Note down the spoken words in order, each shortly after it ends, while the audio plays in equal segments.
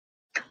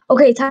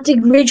Okay, time to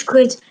rage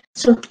quit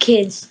some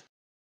kids.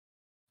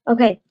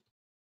 Okay.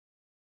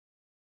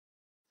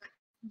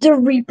 The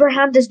Reaper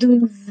Hand is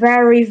doing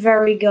very,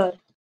 very good.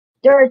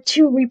 There are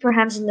 2 Reaper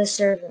Hands in this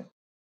server.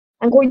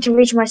 I'm going to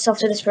reach myself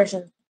to this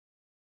person.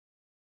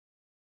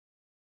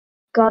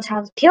 God's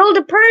Hand, kill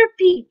the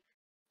perpy!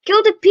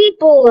 Kill the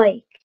people,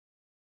 like!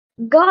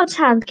 God's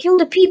Hand, kill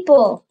the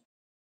people!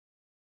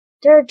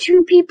 There are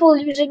 2 people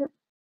using...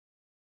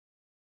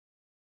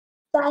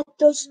 That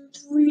doesn't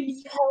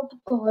really help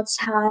God's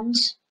Hand.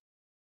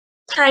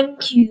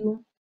 Thank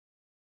you.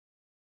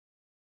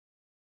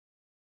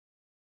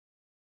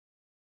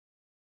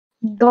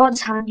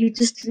 God's Hand, you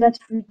just let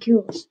 3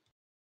 kills.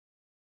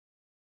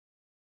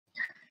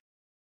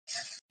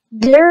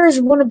 There's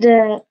one of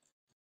the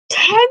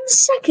 10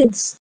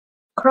 seconds.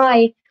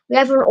 Cry. We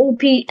have an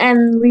OP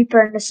and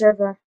Reaper in the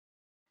server.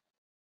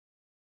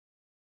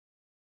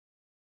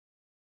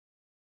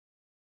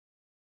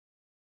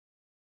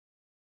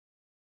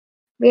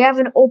 We have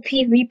an OP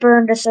Reaper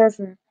in the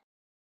server.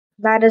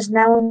 That is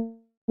now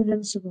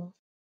invincible.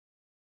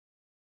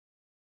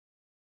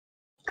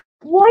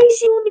 Why is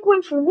he only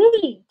going for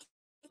me?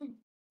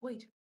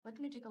 Wait, let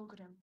me take a look at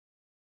him.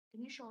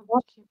 Can you show me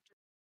What? him?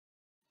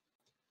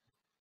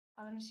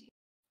 I want to see.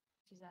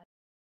 Is that?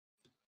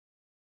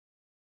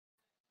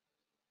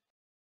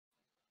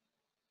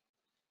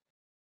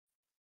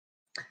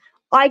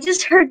 I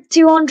just heard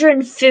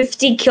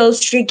 250 kill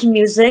streak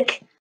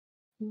music.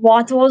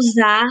 What was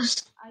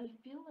that? I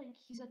feel like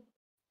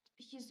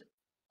he's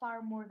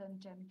far more than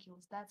 10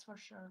 kills. That's for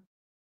sure.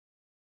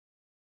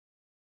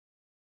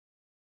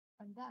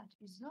 And that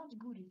is not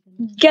good if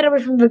you Get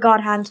away from the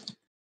God Hand.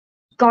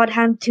 God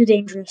Hand, too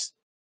dangerous.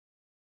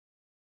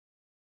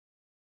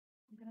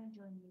 I'm gonna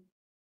join you.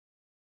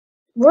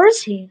 Where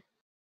is he?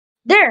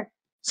 There!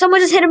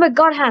 Someone just hit him with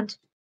God Hand.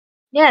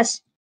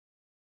 Yes.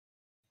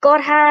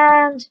 God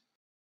Hand.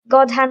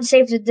 God Hand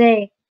saved the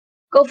day.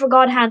 Go for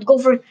God Hand. Go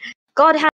for God Hand.